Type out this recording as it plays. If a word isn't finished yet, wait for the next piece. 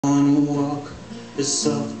On you walk the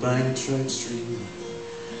soft bank trout stream,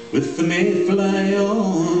 with the mayfly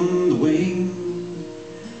on the wing.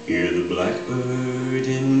 Hear the blackbird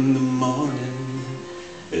in the morning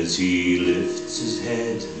as he lifts his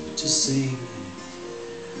head to sing.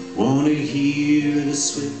 Wanna hear the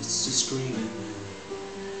swifts a screaming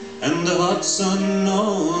and the hot sun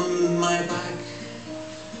on my back.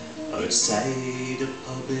 Outside a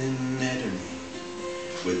pub in Ederney,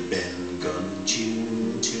 with Ben gun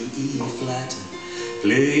tuned to E-flat,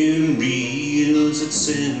 playing reels that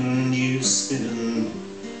send you spinning,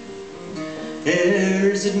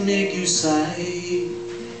 airs that make you sigh,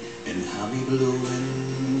 and hammy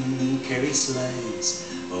blowing carry slides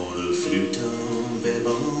on a flute of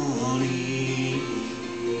ebony.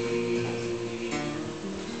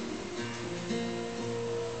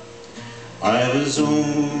 I was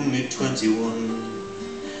only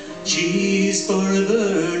 21, she's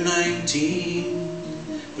forever 19.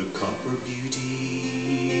 The copper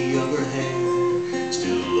beauty of her hair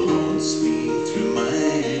still haunts me through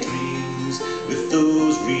my dreams, with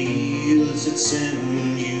those reels that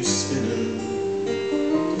send you spinning,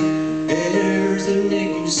 airs that make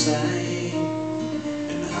you sigh,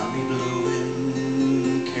 and hammy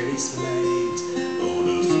blowing carry slides on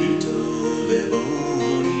a flute of ebony.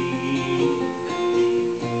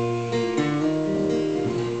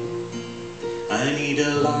 I need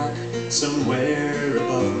a lark somewhere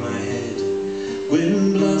above my head,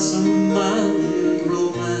 wind blossom and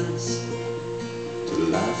romance, to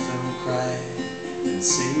laugh and cry and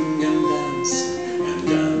sing and dance and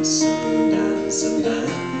dance and dance and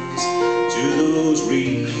dance to those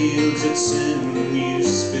reels that send you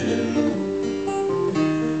spinning,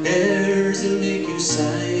 airs that make you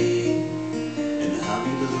sigh, and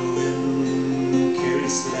hammy blowing carry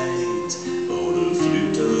slides on a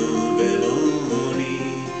flute of ebony.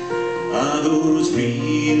 Ah, those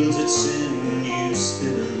reels that send you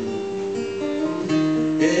spinning,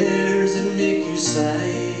 airs that make you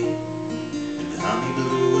sigh, and hammy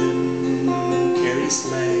blowing carry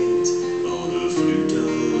slides on a flute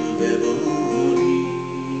of ebony.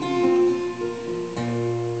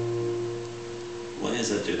 Why is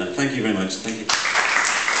that doing that? Thank you very much. Thank you.